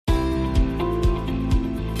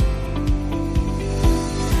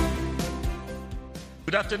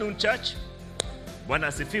Good afternoon, church. Bwana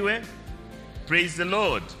asifiwe. Praise the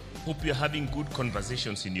Lord. Hope you're having good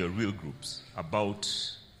conversations in your real groups about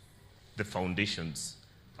the foundations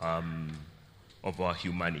of our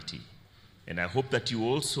humanity. And I hope that you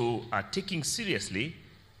also are taking seriously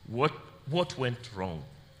what went wrong.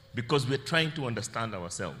 Because we're trying to understand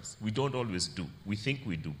ourselves. We don't always do. We think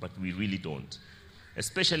we do, but we really don't.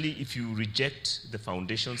 Especially if you reject the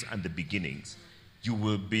foundations and the beginnings, you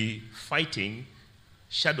will be fighting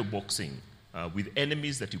shadow boxing with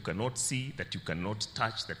enemies that you cannot see, that you cannot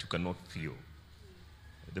touch, that you cannot feel.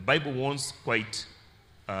 The Bible warns quite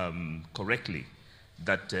correctly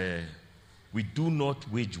that we do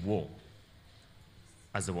not wage war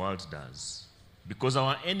as the world does, because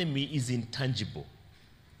our enemy is intangible.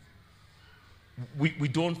 We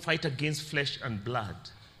don't fight against flesh and blood.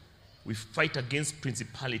 We fight against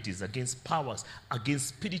principalities, against powers, against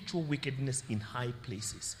spiritual wickedness in high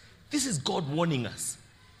places. This is God warning us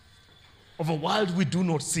of a world we do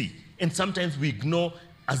not see. And sometimes we ignore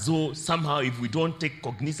as though somehow if we don't take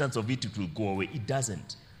cognizance of it, it will go away. It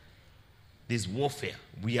doesn't. There's warfare.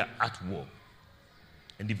 We are at war.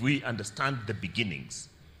 And if we understand the beginnings,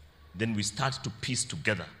 then we start to piece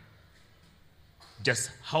together just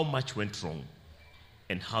how much went wrong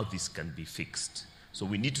and how this can be fixed. So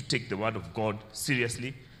we need to take the word of God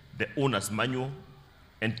seriously, the owner's manual,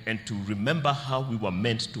 and to remember how we were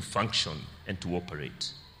meant to function and to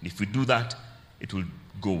operate. And if we do that, it will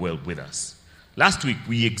go well with us. Last week,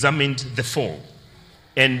 we examined the fall.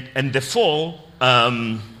 And the fall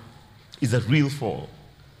is a real fall.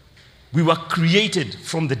 We were created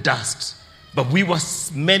from the dust, but we were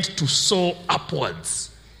meant to soar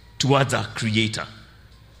upwards towards our Creator,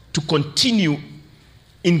 to continue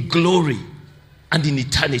in glory and in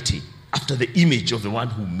eternity after the image of the one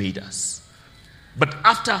who made us. But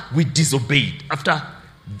after we disobeyed, after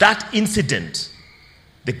that incident,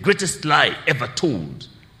 the greatest lie ever told,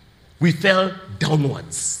 we fell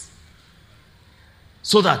downwards.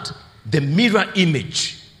 So that the mirror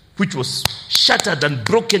image, which was shattered and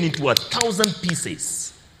broken into 1,000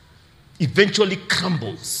 pieces, eventually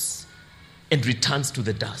crumbles and returns to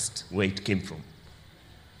the dust where it came from.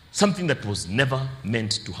 Something that was never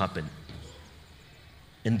meant to happen.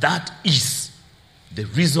 And that is the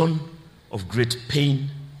reason of great pain,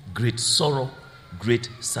 great sorrow, great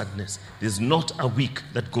sadness. There's not a week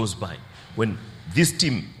that goes by when this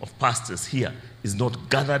team of pastors here is not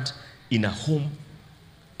gathered in a home,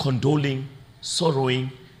 condoling, sorrowing,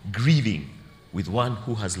 grieving with one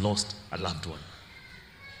who has lost a loved one.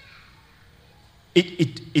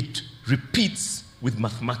 It repeats with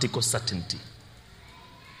mathematical certainty.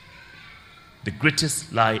 The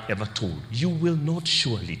greatest lie ever told. You will not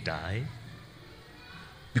surely die,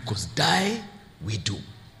 because die we do,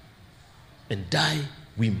 and die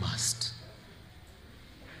we must.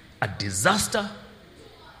 A disaster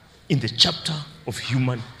in the chapter of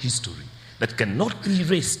human history that cannot be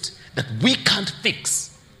erased, that we can't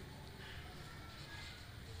fix,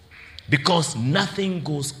 because nothing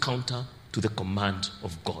goes counter to the command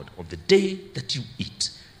of God. Of the day that you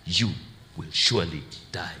eat, you will surely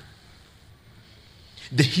die.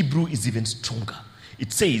 The Hebrew is even stronger.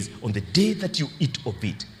 It says, on the day that you eat of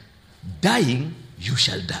it, dying, you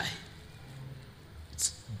shall die.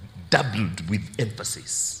 It's doubled with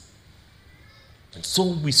emphasis. And so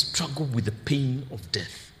we struggle with the pain of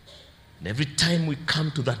death. And every time we come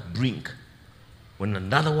to that brink, when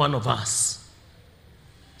another one of us,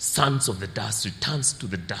 sons of the dust, returns to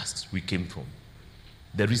the dust we came from,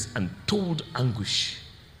 there is untold anguish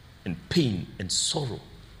and pain and sorrow.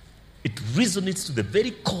 It resonates to the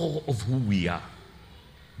very core of who we are.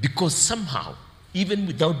 Because somehow, even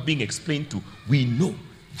without being explained to, we know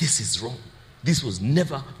this is wrong. This was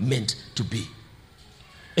never meant to be.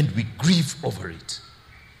 And we grieve over it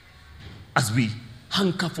as we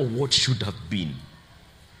hanker for what should have been.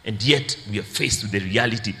 And yet, we are faced with the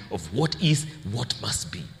reality of what is, what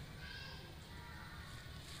must be.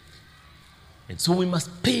 And so we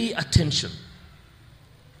must pay attention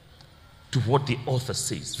to what the author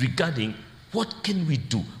says regarding what can we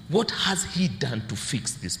do? What has he done to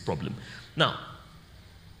fix this problem? Now,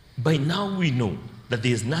 by now we know that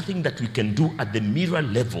there is nothing that we can do at the mirror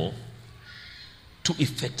level to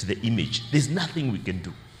affect the image. There's nothing we can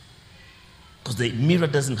do, because the mirror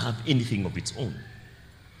doesn't have anything of its own.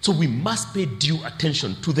 So we must pay due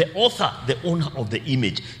attention to the author, the owner of the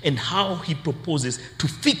image, and how he proposes to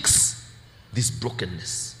fix this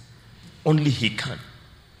brokenness. Only he can.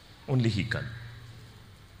 Only he can.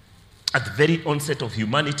 At the very onset of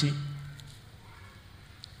humanity,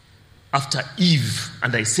 after Eve,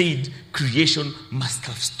 and I said creation must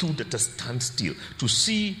have stood at a standstill to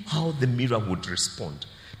see how the mirror would respond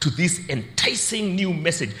to this enticing new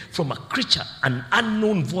message from a creature, an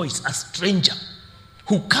unknown voice, a stranger,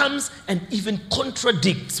 who comes and even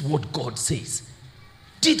contradicts what God says.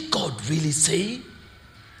 Did God really say?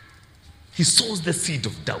 He sows the seed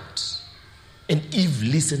of doubt, and Eve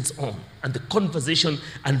listens on, and the conversation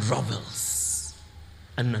unravels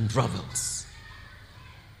and unravels.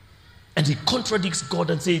 And he contradicts God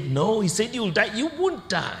and says, no, he said you'll die. You won't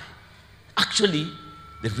die. Actually,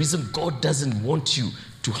 the reason God doesn't want you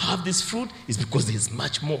to have this fruit is because there's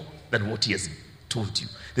much more than what he has told you.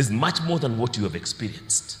 There's much more than what you have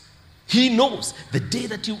experienced. He knows the day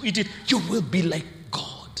that you eat it, you will be like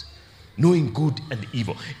God, knowing good and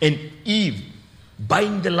evil. And Eve,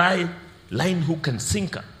 buying the line, hook, and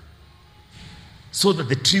sinker, so that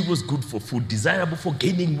the tree was good for food, desirable for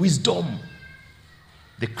gaining wisdom.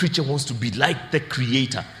 The creature wants to be like the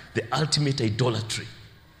Creator, the ultimate idolatry.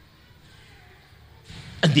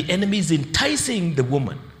 And the enemy is enticing the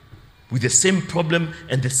woman with the same problem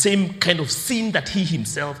and the same kind of sin that he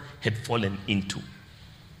himself had fallen into.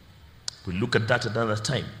 We'll look at that another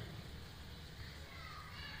time.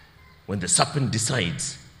 When the serpent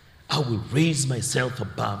decides, I will raise myself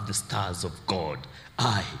above the stars of God.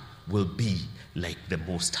 I will be like the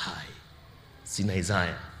Most High. It's in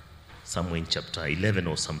Isaiah, somewhere in chapter 11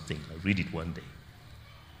 or something. I'll read it one day.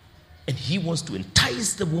 And he wants to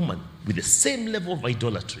entice the woman with the same level of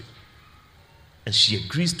idolatry. And she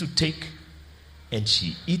agrees to take, and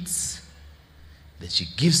she eats. Then she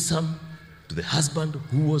gives some to the husband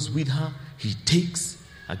who was with her. He takes.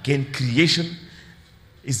 Again, creation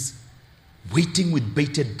is waiting with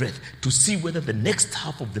bated breath to see whether the next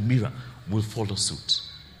half of the mirror will follow suit.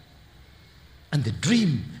 And the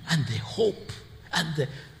dream and the hope and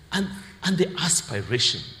the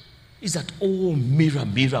aspiration is that, oh, mirror,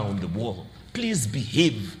 mirror on the wall, please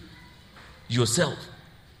behave yourself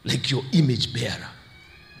like your image bearer.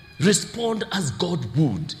 Respond as God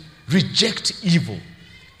would. Reject evil.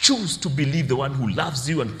 Choose to believe the one who loves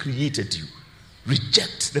you and created you.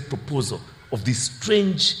 Reject the proposal of this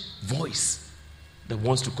strange voice that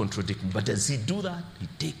wants to contradict me. But does he do that? He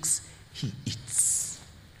takes, he eats.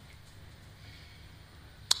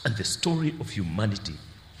 And the story of humanity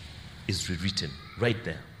is rewritten right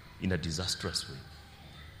there in a disastrous way.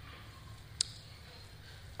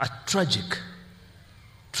 A tragic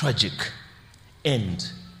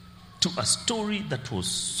end to a story that was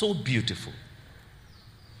so beautiful.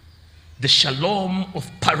 The shalom of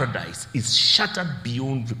paradise is shattered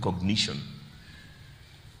beyond recognition.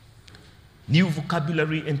 New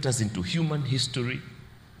vocabulary enters into human history.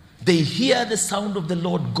 They hear the sound of the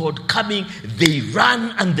Lord God coming, they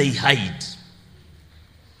run and they hide.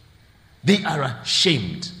 They are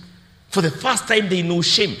ashamed. For the first time they know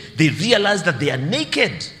shame. They realize that they are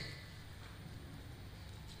naked.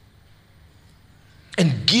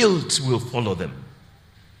 And guilt will follow them.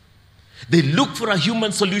 They look for a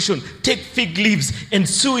human solution, take fig leaves and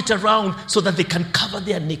sew it around so that they can cover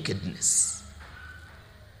their nakedness.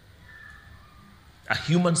 A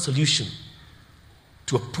human solution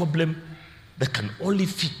to a problem that can only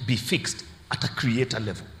be fixed at a creator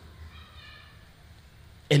level.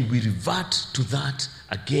 And we revert to that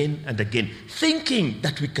again and again, thinking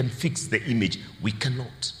that we can fix the image. We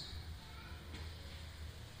cannot.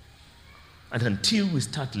 And until we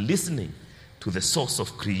start listening to the source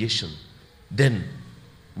of creation, then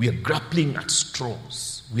we are grappling at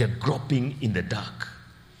straws. We are groping in the dark.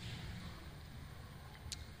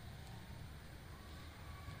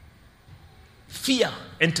 Fear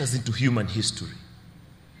enters into human history.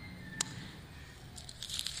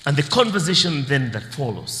 And the conversation then that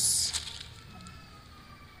follows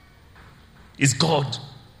is God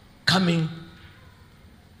coming.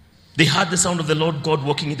 They heard the sound of the Lord God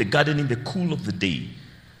walking in the garden in the cool of the day.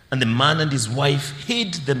 And the man and his wife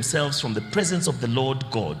hid themselves from the presence of the Lord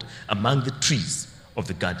God among the trees of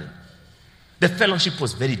the garden. The fellowship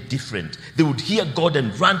was very different. They would hear God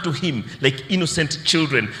and run to him like innocent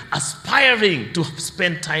children, aspiring to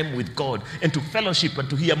spend time with God and to fellowship and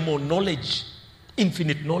to hear more knowledge,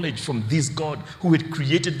 infinite knowledge from this God who had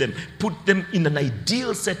created them, put them in an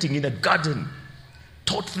ideal setting in a garden,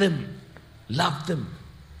 taught them, loved them.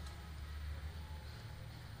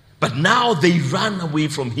 But now they run away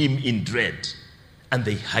from him in dread and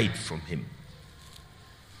they hide from him.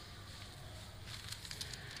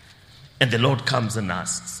 And the Lord comes and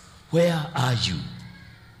asks, where are you?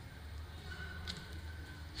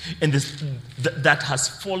 And that has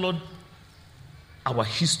followed our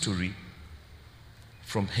history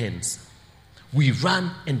from hence. We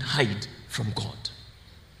run and hide from God.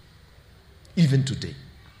 Even today.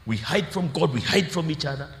 We hide from God, we hide from each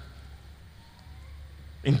other.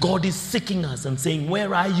 And God is seeking us and saying,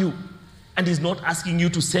 where are you? And He's not asking you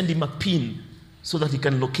to send Him a pin so that He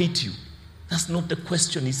can locate you. That's not the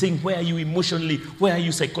question. He's saying, where are you emotionally? Where are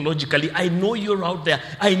you psychologically? I know you're out there.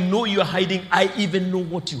 I know you're hiding. I even know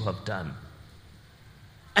what you have done.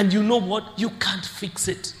 And you know what? You can't fix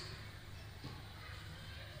it.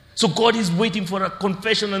 So God is waiting for a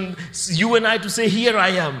confession and you and I to say, here I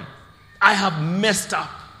am. I have messed up.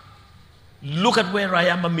 Look at where I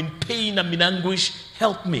am. I'm in pain. I'm in anguish.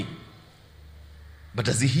 Help me. But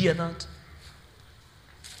does He hear that?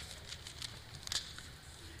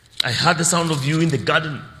 I heard the sound of you in the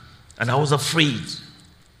garden and I was afraid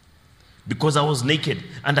because I was naked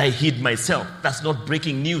and I hid myself. That's not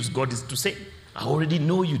breaking news, God is to say. I already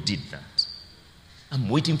know you did that. I'm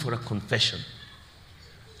waiting for a confession.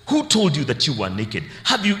 Who told you that you were naked?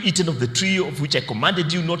 Have you eaten of the tree of which I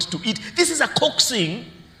commanded you not to eat? This is a coaxing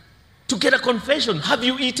to get a confession. Have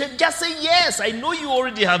you eaten? Just say yes. I know you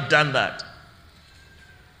already have done that.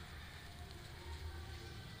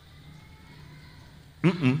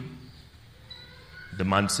 The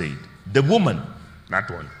man said, the woman, that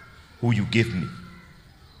one, who you gave me,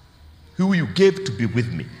 who you gave to be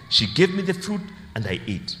with me, she gave me the fruit and I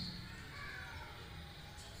ate.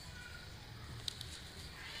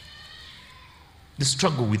 The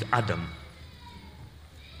struggle with Adam,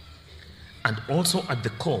 and also at the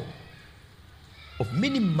core of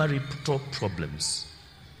many marital problems,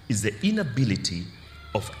 is the inability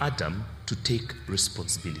of Adam to take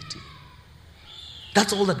responsibility.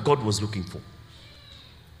 That's all that God was looking for.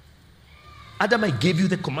 Adam, I gave you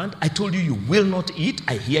the command. I told you you will not eat.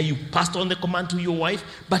 I hear you passed on the command to your wife.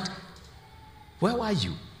 But where were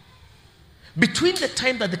you? Between the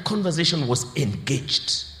time that the conversation was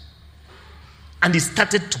engaged and it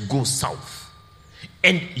started to go south,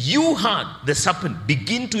 and you heard the serpent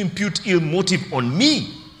begin to impute ill motive on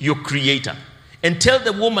me, your creator, and tell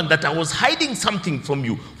the woman that I was hiding something from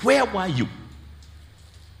you, where were you?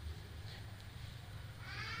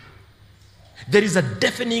 There is a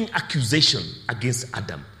deafening accusation against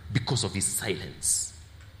Adam because of his silence.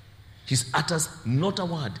 His utters not a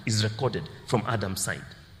word is recorded from Adam's side.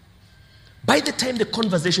 By the time the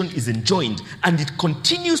conversation is enjoined and it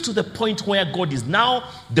continues to the point where God is now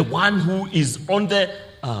the one who is on the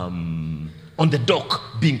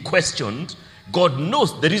dock being questioned, God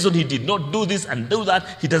knows the reason He did not do this and do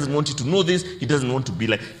that. He doesn't want you to know this. He doesn't want to be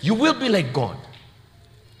like, you will be like God.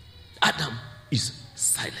 Adam is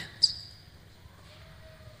silent.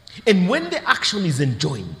 And when the action is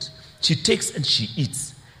enjoined, she takes and she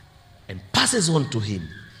eats and passes on to him.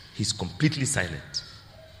 He's completely silent.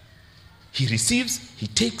 He receives, he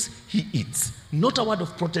takes, he eats. Not a word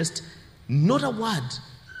of protest, not a word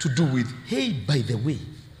to do with, hey, by the way,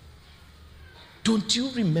 don't you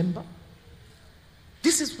remember?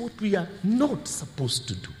 This is what we are not supposed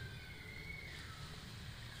to do.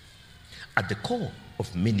 At the core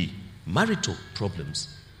of many marital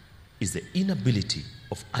problems is the inability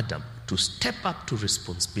of Adam to step up to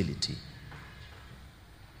responsibility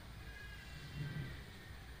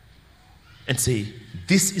and say,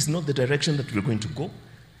 this is not the direction that we're going to go.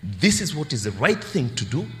 This is what is the right thing to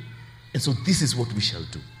do. And so this is what we shall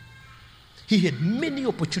do. He had many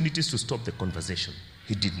opportunities to stop the conversation.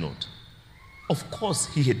 He did not. Of course,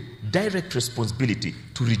 he had direct responsibility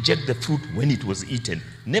to reject the fruit when it was eaten.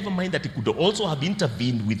 Never mind that he could also have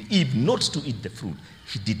intervened with Eve not to eat the fruit.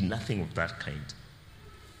 He did nothing of that kind.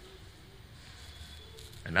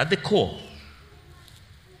 And at the core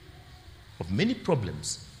of many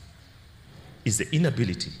problems is the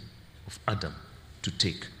inability of Adam to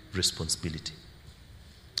take responsibility.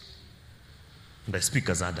 And I speak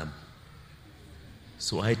as Adam.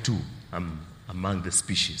 So I too am among the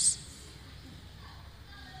species.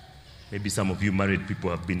 Maybe some of you married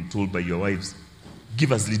people have been told by your wives,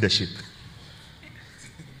 give us leadership.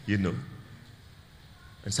 You know.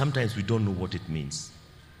 And sometimes we don't know what it means.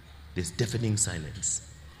 There's deafening silence.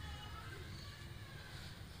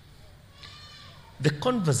 The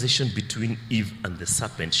conversation between Eve and the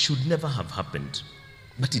serpent should never have happened,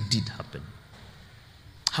 but it did happen.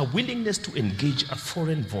 Her willingness to engage a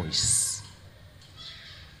foreign voice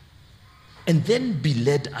and then be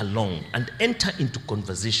led along and enter into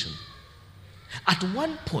conversation. At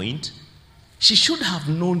one point, she should have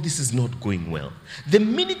known this is not going well. The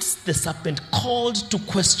minute the serpent called to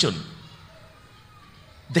question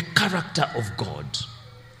the character of God,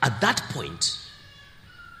 at that point,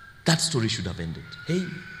 that story should have ended. Hey,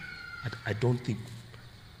 I don't think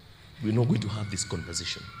we're not going to have this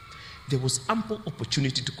conversation. there was ample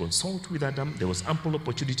opportunity to consult with Adam. There was ample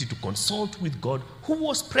opportunity to consult with God, who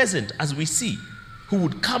was present, as we see, who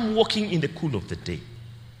would come walking in the cool of the day.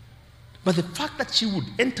 But the fact that she would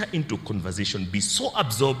enter into conversation, be so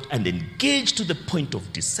absorbed and engaged to the point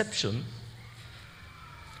of deception,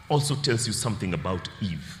 also tells you something about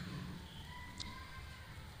Eve.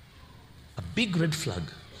 A big red flag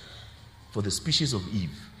for the species of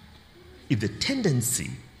Eve is the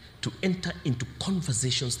tendency to enter into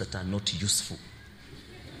conversations that are not useful.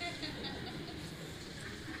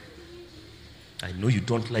 I know you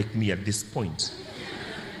don't like me at this point.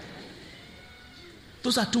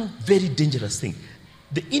 Those are two very dangerous things.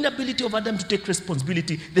 The inability of Adam to take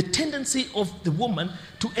responsibility, the tendency of the woman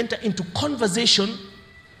to enter into conversation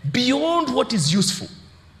beyond what is useful,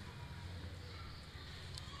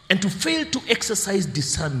 and to fail to exercise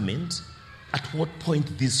discernment at what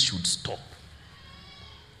point this should stop.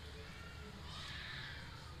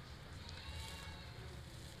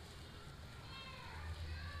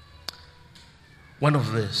 One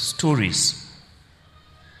of the stories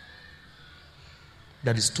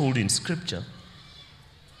that is told in Scripture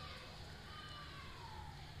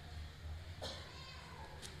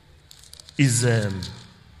is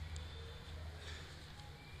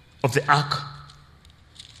of the Ark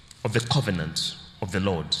of the Covenant of the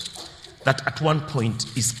Lord, that at one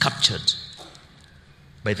point is captured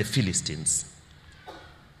by the Philistines.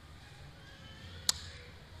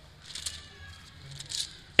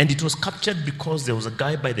 And it was captured because there was a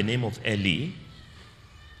guy by the name of Eli,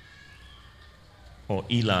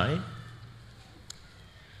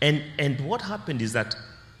 and what happened is that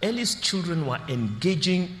Eli's children were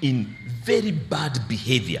engaging in very bad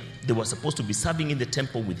behavior. They were supposed to be serving in the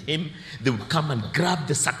temple with him. They would come and grab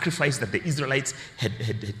the sacrifice that the Israelites had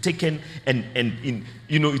taken, and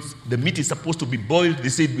the meat is supposed to be boiled. They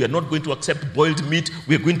said, we are not going to accept boiled meat.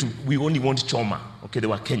 We only want choma. Okay, they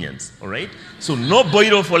were Kenyans, all right? So no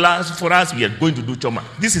boil for us, we are going to do choma.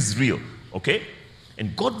 This is real, okay?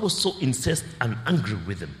 And God was so incensed and angry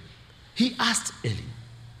with them. He asked Eli,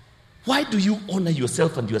 why do you honor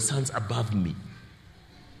yourself and your sons above me?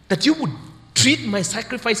 That you would treat my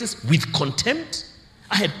sacrifices with contempt?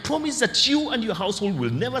 I had promised that you and your household will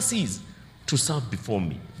never cease to serve before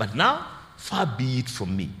me. But now, far be it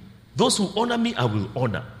from me. Those who honor me, I will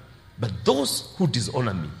honor. But those who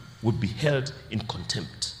dishonor me will be held in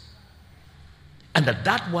contempt. And at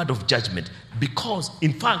that word of judgment, because,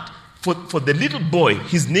 in fact, for the little boy,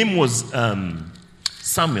 his name was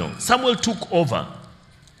Samuel. Samuel took over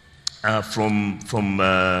from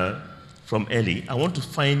Eli. I want to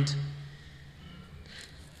find.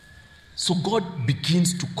 So God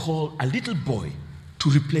begins to call a little boy to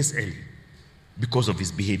replace Eli because of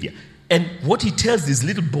his behavior. And what he tells this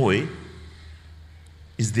little boy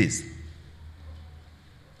is this.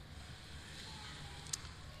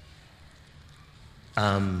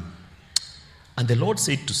 And the Lord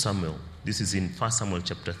said to Samuel, this is in 1 Samuel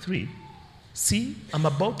chapter 3, see, I'm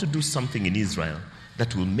about to do something in Israel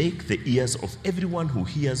that will make the ears of everyone who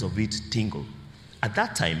hears of it tingle. At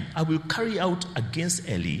that time, I will carry out against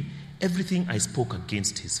Eli everything I spoke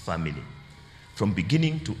against his family, from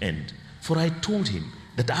beginning to end. For I told him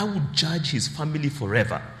that I would judge his family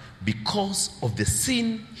forever because of the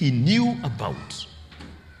sin he knew about.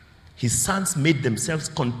 His sons made themselves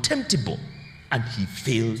contemptible, and he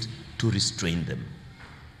failed to restrain them.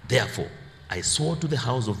 Therefore, I swore to the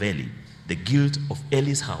house of Eli, the guilt of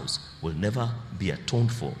Eli's house will never be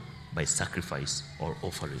atoned for by sacrifice or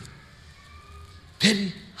offering.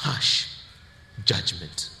 Very harsh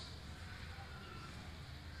judgment.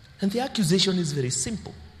 And the accusation is very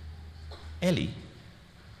simple. Eli,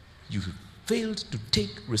 you failed to take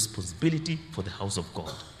responsibility for the house of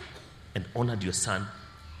God and honored your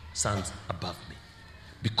sons above me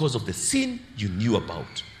because of the sin you knew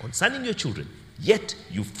about concerning your children, yet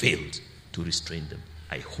you failed to restrain them.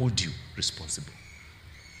 I hold you responsible.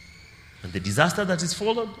 And the disaster that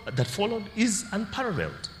followed is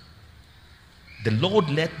unparalleled. The Lord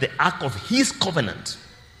let the ark of his covenant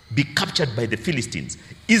be captured by the Philistines.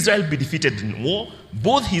 Israel be defeated in war.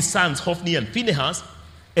 Both his sons, Hophni and Phinehas,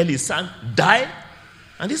 Eli's son, die.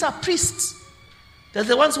 And these are priests. They're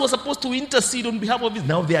the ones who were supposed to intercede on behalf of it.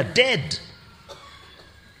 Now they are dead.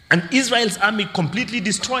 And Israel's army completely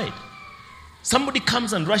destroyed. Somebody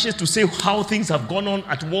comes and rushes to say how things have gone on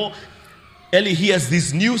at war. Eli hears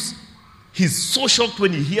this news. He's so shocked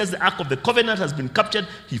when he hears the Ark of the Covenant has been captured.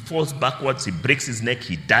 He falls backwards. He breaks his neck.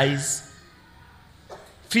 He dies.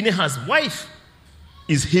 Phinehas' wife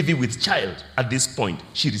is heavy with child at this point.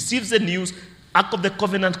 She receives the news. Ark of the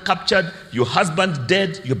Covenant captured. Your husband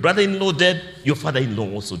dead. Your brother-in-law dead. Your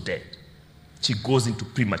father-in-law also dead. she goes into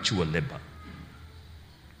premature labor,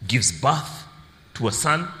 gives birth to a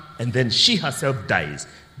son, and then she herself dies.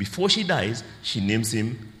 Before she dies, she names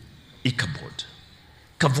him Ichabod.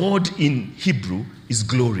 Kavod in Hebrew is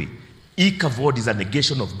glory. Ichabod is a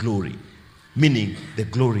negation of glory, meaning the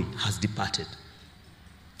glory has departed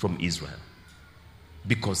from Israel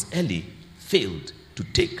because Eli failed to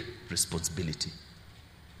take responsibility.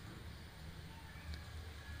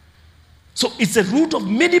 So it's a root of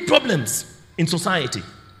many problems in society,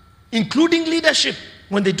 including leadership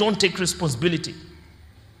when they don't take responsibility.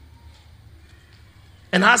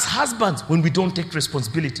 And as husbands, when we don't take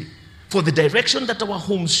responsibility for the direction that our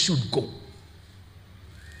homes should go.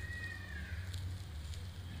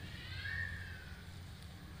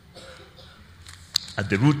 At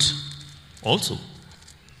the root also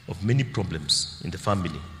of many problems in the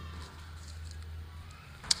family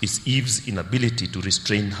is Eve's inability to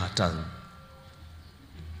restrain her tongue.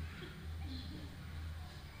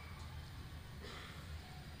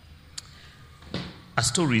 A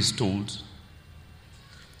story is told.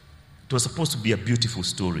 It was supposed to be a beautiful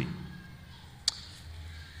story.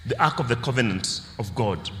 The Ark of the Covenant of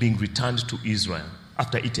God being returned to Israel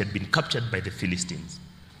after it had been captured by the Philistines.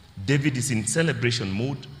 David is in celebration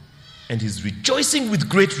mode and he's rejoicing with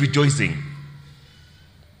great rejoicing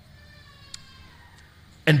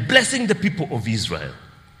and blessing the people of Israel.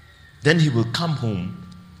 Then he will come home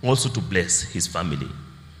also to bless his family.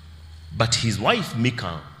 But his wife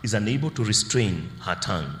Michal is unable to restrain her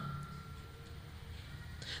tongue.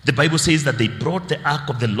 The Bible says that they brought the ark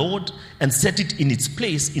of the Lord and set it in its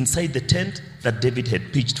place inside the tent that David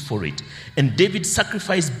had pitched for it. And David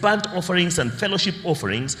sacrificed burnt offerings and fellowship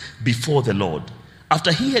offerings before the Lord.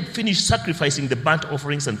 After he had finished sacrificing the burnt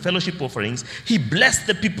offerings and fellowship offerings, he blessed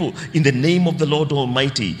the people in the name of the Lord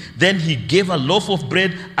Almighty. Then he gave a loaf of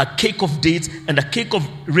bread, a cake of dates, and a cake of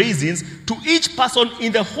raisins to each person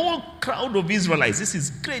in the whole crowd of Israelites. This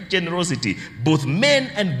is great generosity, both men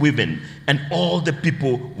and women. And all the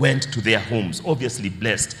people went to their homes, obviously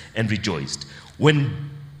blessed and rejoiced.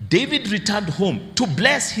 When David returned home to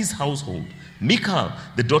bless his household, Michal,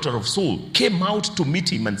 the daughter of Saul, came out to meet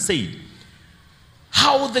him and said,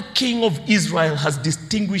 "How the king of Israel has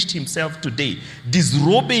distinguished himself today,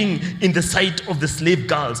 disrobing in the sight of the slave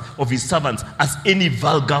girls of his servants as any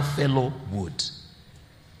vulgar fellow would."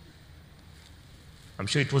 I'm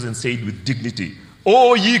sure it wasn't said with dignity.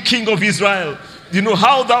 "Oh, ye king of Israel, you know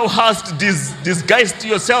how thou hast disguised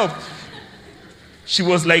yourself." She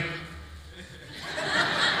was like,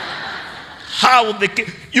 how the king,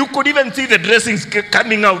 you could even see the dressings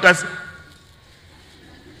coming out as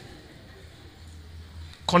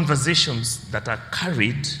conversations that are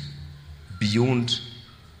carried beyond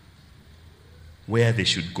where they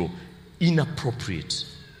should go, inappropriate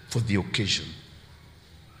for the occasion.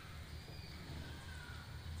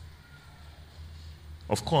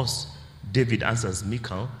 Of course, David answers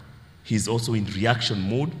Michal. He's also in reaction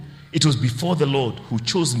mode. "It was before the Lord who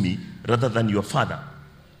chose me rather than your father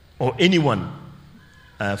or anyone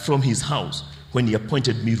from his house when he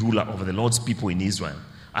appointed me ruler over the Lord's people in Israel.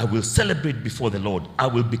 I will celebrate before the Lord. I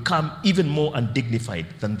will become even more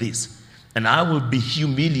undignified than this, and I will be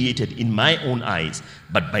humiliated in my own eyes.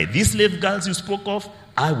 But by these slave girls you spoke of,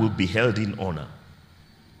 I will be held in honor."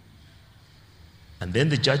 And then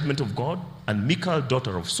the judgment of God, and Michal,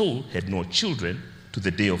 daughter of Saul, had no children to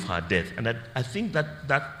the day of her death. And I think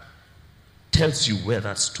that tells you where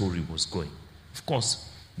that story was going. Of course,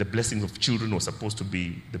 the blessing of children was supposed to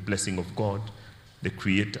be the blessing of God, the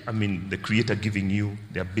Creator giving you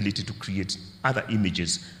the ability to create other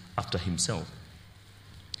images after himself.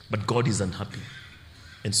 But God is unhappy,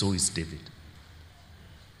 and so is David.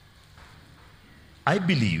 I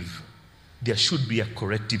believe there should be a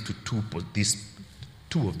corrective to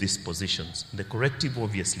two of these positions. The corrective,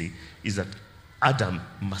 obviously, is that Adam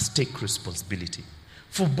must take responsibility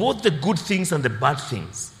for both the good things and the bad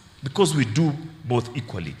things, because we do both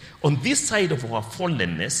equally. On this side of our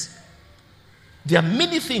fallenness, there are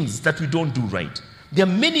many things that we don't do right. There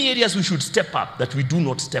are many areas we should step up that we do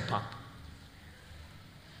not step up.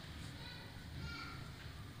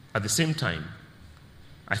 At the same time,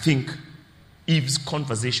 I think Eve's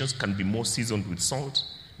conversations can be more seasoned with salt.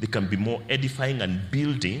 They can be more edifying and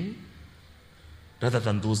building rather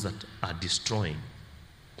than those that are destroying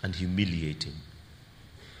and humiliating.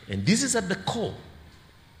 And this is at the core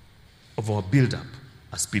of our build-up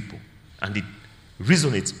as people. And it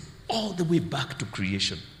resonates all the way back to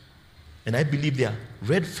creation. And I believe there are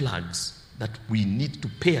red flags that we need to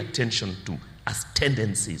pay attention to as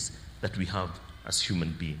tendencies that we have as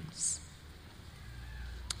human beings.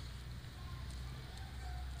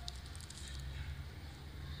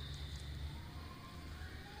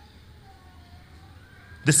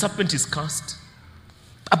 The serpent is cast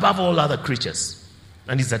above all other creatures.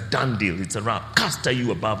 And it's a done deal. It's a wrap. Cast are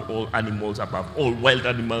you above all animals, above all wild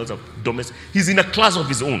animals, domestic. He's in a class of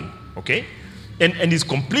his own. Okay? And he's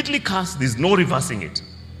completely cast. There's no reversing it.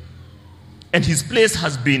 And his place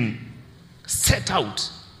has been set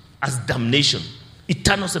out as damnation,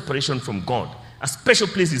 eternal separation from God. A special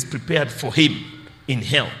place is prepared for him in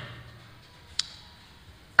hell.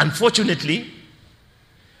 Unfortunately,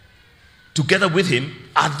 together with him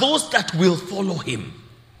are those that will follow him.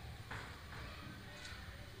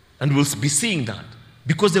 And we'll be seeing that.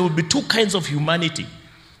 Because there will be two kinds of humanity.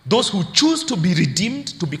 Those who choose to be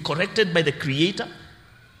redeemed, to be corrected by the Creator,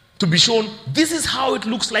 to be shown this is how it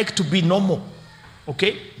looks like to be normal.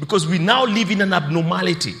 Okay? Because we now live in an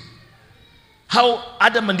abnormality. How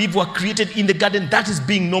Adam and Eve were created in the garden, that is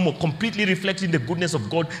being normal, completely reflecting the goodness of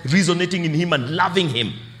God, resonating in him and loving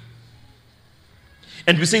him.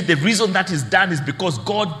 And we say the reason that is done is because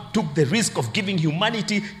God took the risk of giving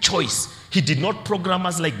humanity choice. He did not program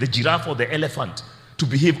us like the giraffe or the elephant to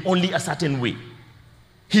behave only a certain way.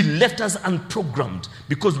 He left us unprogrammed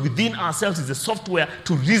because within ourselves is a software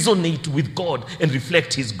to resonate with God and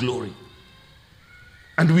reflect his glory.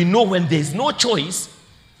 And we know when there is no choice,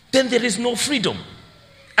 then there is no freedom.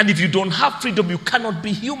 And if you don't have freedom, you cannot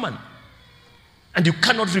be human. And you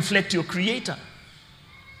cannot reflect your Creator.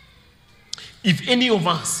 If any of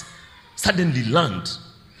us suddenly learned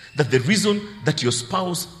that the reason that your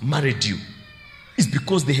spouse married you is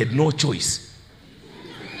because they had no choice,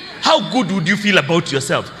 how good would you feel about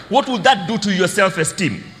yourself? What would that do to your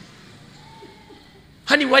self-esteem?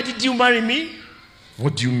 Honey, why did you marry me?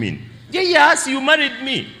 What do you mean? Yes, you married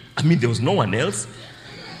me. I mean, there was no one else.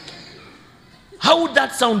 How would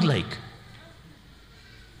that sound like?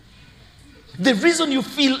 The reason you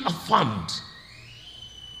feel affirmed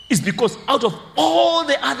is because out of all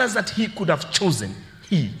the others that he could have chosen,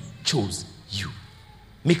 he chose you.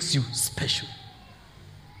 Makes you special.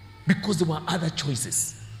 Because there were other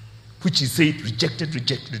choices, which he said, rejected.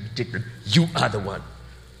 You are the one.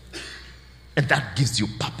 And that gives you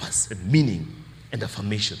purpose and meaning and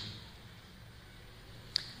affirmation.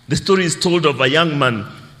 The story is told of a young man.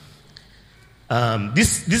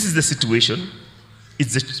 This is the situation.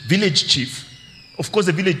 It's the village chief. Of course,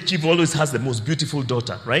 the village chief always has the most beautiful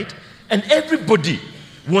daughter, right? And everybody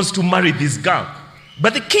wants to marry this girl.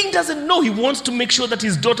 But the king doesn't know. He wants to make sure that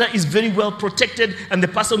his daughter is very well protected and the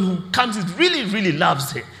person who comes is really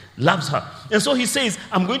loves her. And so he says,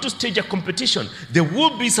 I'm going to stage a competition. There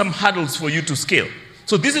will be some hurdles for you to scale.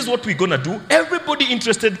 So this is what we're going to do. Everybody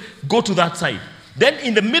interested, go to that side. Then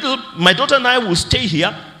in the middle, my daughter and I will stay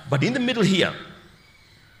here. But in the middle here,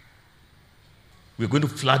 we're going to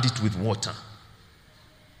flood it with water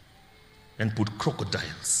and put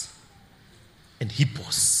crocodiles and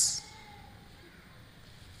hippos.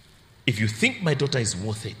 If you think my daughter is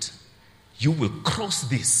worth it, you will cross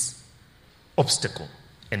this obstacle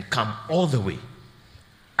and come all the way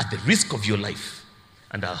at the risk of your life,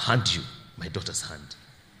 and I'll hand you my daughter's hand.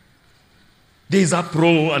 There is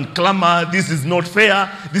uproar and clamor. This is not fair.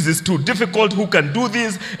 This is too difficult. Who can do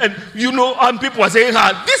this? And and people are saying,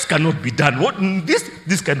 this cannot be done. What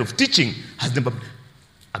this kind of teaching has never been.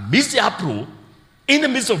 Amidst the uproar, in the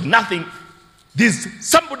midst of nothing,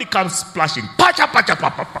 somebody comes splashing, through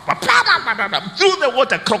the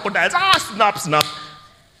water, crocodiles, snap.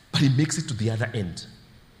 But he makes it to the other end,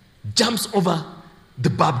 jumps over the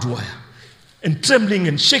barbed wire, and trembling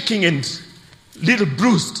and shaking and little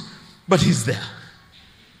bruised, but he's there.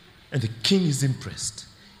 And the king is impressed,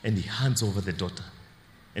 and he hands over the daughter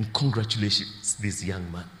and congratulates this young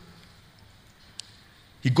man.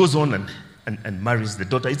 He goes on and marries the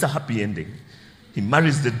daughter. It's a happy ending. He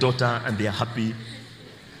marries the daughter and they are happy.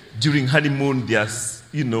 During honeymoon, they are,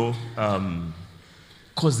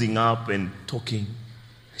 causing up and talking.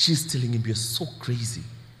 She's telling him, you're so crazy.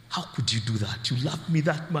 How could you do that? You love me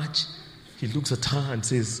that much? He looks at her and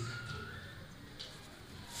says,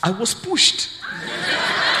 I was pushed.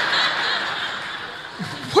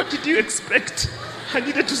 What did you expect? I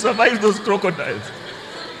needed to survive those crocodiles.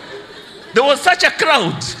 There was such a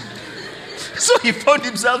crowd. So he found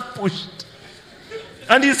himself pushed.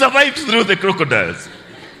 And he survived through the crocodiles.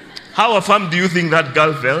 How affirmed do you think that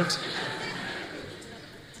girl felt?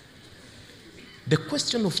 The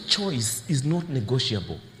question of choice is not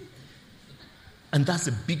negotiable. And that's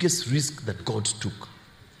the biggest risk that God took.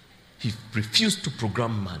 He refused to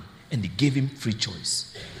program man, and he gave him free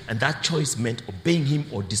choice. And that choice meant obeying him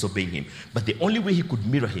or disobeying him. But the only way he could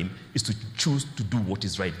mirror him is to choose to do what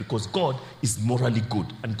is right, because God is morally good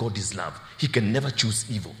and God is love. He can never choose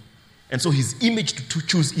evil. And so his image to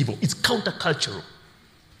choose evil is countercultural.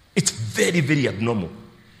 It's very, very abnormal.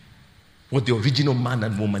 what the original man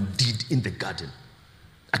and woman did in the garden.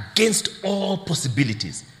 Against all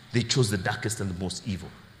possibilities, they chose the darkest and the most evil.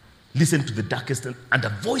 Listen to the darkest and a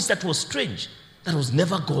voice that was strange, that was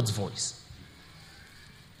never God's voice.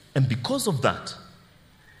 And because of that,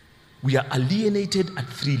 we are alienated at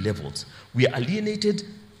 3 levels. We are alienated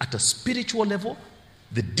at a spiritual level,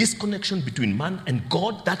 the disconnection between man and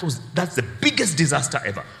God. That's the biggest disaster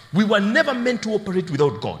ever. We were never meant to operate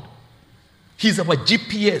without God. He's our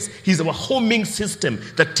GPS. He's our homing system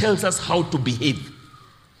that tells us how to behave.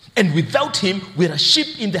 And without him, we're a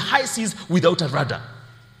ship in the high seas without a rudder.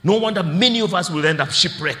 No wonder many of us will end up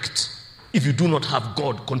shipwrecked if you do not have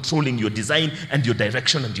God controlling your design and your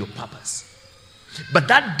direction and your purpose. But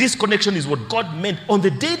that disconnection is what God meant. On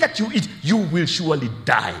the day that you eat, you will surely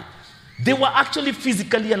die. They were actually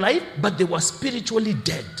physically alive, but they were spiritually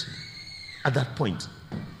dead at that point.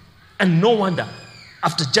 And no wonder,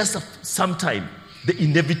 after just some time, the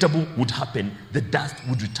inevitable would happen. The dust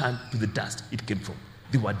would return to the dust it came from.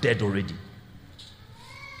 They were dead already.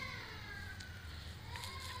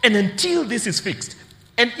 And until this is fixed,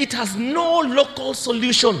 and it has no local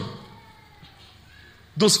solution.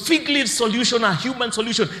 Those fig leaf solutions are human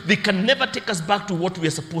solution. They can never take us back to what we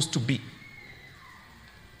are supposed to be.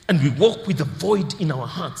 And we walk with a void in our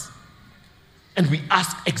hearts. And we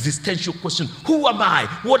ask existential questions. Who am I?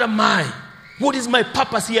 What am I? What is my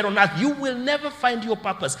purpose here on earth? You will never find your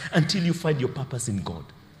purpose until you find your purpose in God.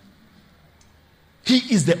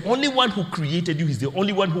 He is the only one who created you. He's the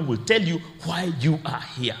only one who will tell you why you are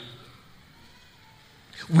here.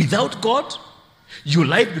 Without God, your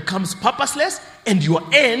life becomes purposeless and your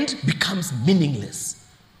end becomes meaningless.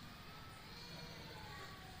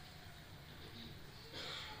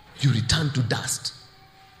 You return to dust.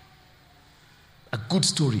 A good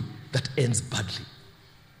story that ends badly.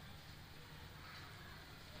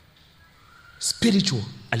 Spiritual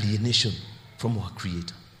alienation from our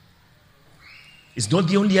Creator. It's not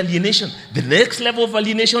the only alienation. The next level of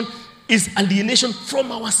alienation is alienation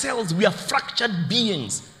from ourselves. We are fractured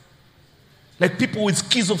beings. Like people with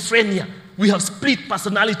schizophrenia. We have split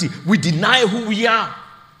personality. We deny who we are.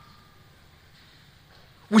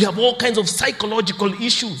 We have all kinds of psychological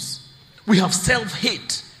issues. We have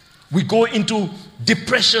self-hate. We go into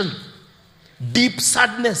depression, deep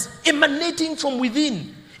sadness, emanating from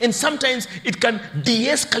within. And sometimes it can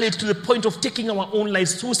de-escalate to the point of taking our own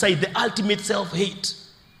lives, suicide, the ultimate self-hate.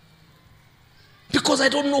 Because I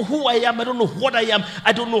don't know who I am, I don't know what I am,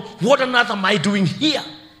 I don't know what on earth am I doing here.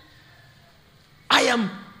 I am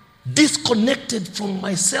disconnected from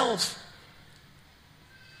myself.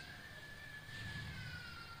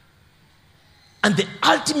 And the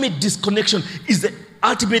ultimate disconnection is the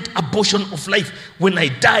ultimate abortion of life when I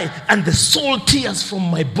die and the soul tears from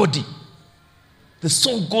my body. The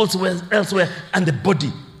soul goes elsewhere and the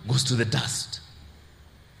body goes to the dust.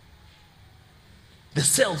 The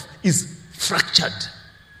self is fractured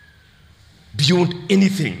beyond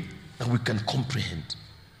anything that we can comprehend.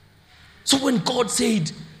 So when God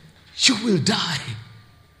said, you will die,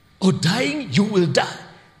 or dying, you will die,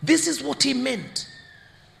 this is what he meant.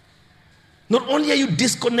 Not only are you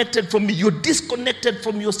disconnected from me, you're disconnected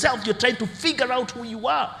from yourself. You're trying to figure out who you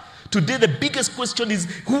are. Today the biggest question is,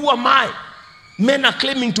 who am I? Men are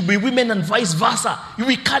claiming to be women and vice versa.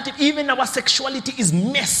 We can't, even our sexuality is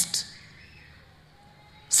messed.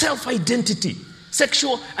 Self-identity,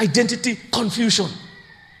 sexual identity confusion.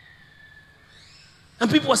 And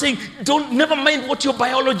people are saying, never mind what your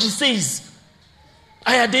biology says.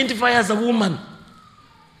 I identify as a woman.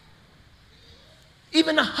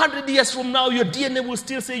 Even 100 years from now, your DNA will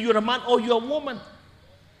still say you're a man or you're a woman.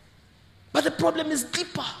 But the problem is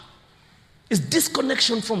deeper. It's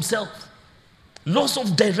disconnection from self. Loss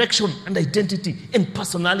of direction and identity and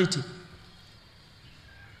personality.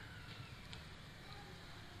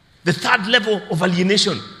 The third level of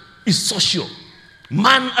alienation is social.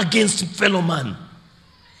 Man against fellow man.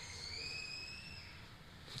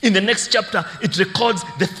 In the next chapter, it records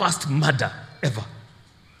the first murder ever.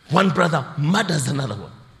 One brother murders another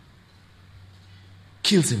one.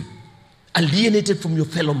 Kills him. Alienated from your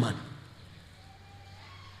fellow man.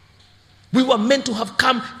 We were meant to have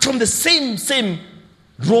come from the same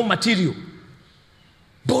raw material.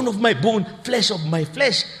 Bone of my bone, flesh of my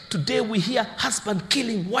flesh. Today we hear husband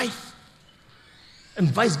killing wife. And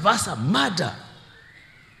vice versa, murder.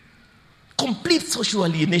 Complete social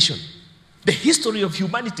alienation. The history of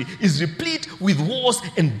humanity is replete with wars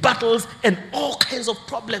and battles and all kinds of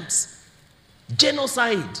problems.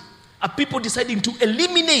 Genocide are people deciding to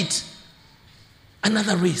eliminate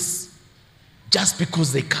another race just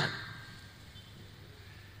because they can.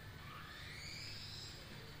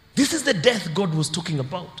 This is the death God was talking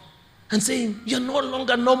about. and saying, you're no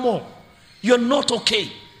longer normal. You're not okay.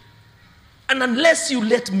 And unless you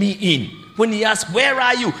let me in, when he asks, where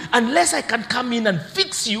are you? Unless I can come in and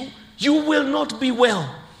fix you, you will not be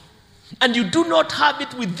well. And you do not have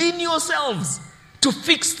it within yourselves to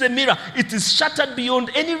fix the mirror. It is shattered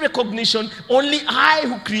beyond any recognition. Only I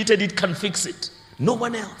who created it can fix it. No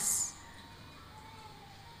one else.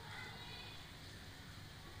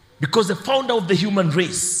 Because the founder of the human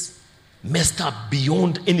race messed up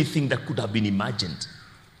beyond anything that could have been imagined.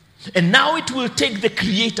 And now it will take the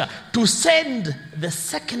Creator to send the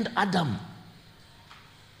second Adam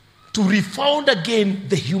to refound again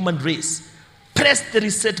the human race. Press the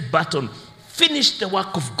reset button. Finish the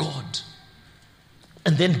work of God.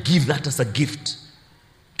 And then give that as a gift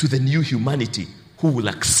to the new humanity who will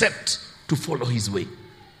accept to follow his way.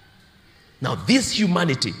 Now this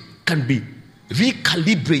humanity can be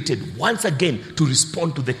recalibrated once again to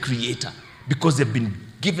respond to the Creator, because they've been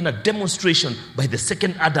given a demonstration by the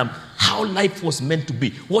second Adam how life was meant to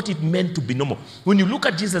be, what it meant to be normal. When you look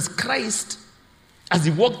at Jesus Christ, as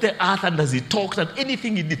he walked the earth and as he talked and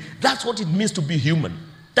anything he did, that's what it means to be human.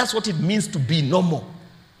 That's what it means to be normal.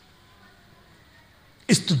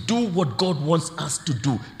 Is to do what God wants us to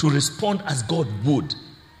do, to respond as God would.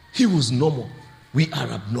 He was normal. We are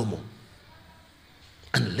abnormal.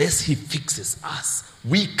 Unless he fixes us,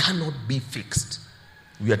 we cannot be fixed.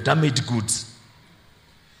 We are damaged goods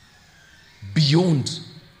beyond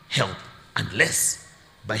help, unless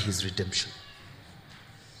by his redemption.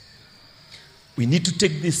 We need to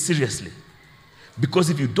take this seriously, because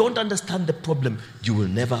if you don't understand the problem, you will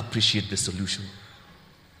never appreciate the solution.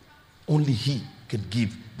 Only he can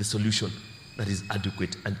give the solution that is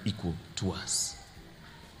adequate and equal to us.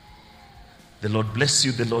 The Lord bless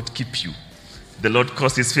you, the Lord keep you. The Lord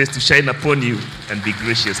cause his face to shine upon you and be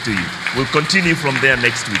gracious to you. We'll continue from there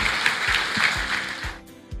next week.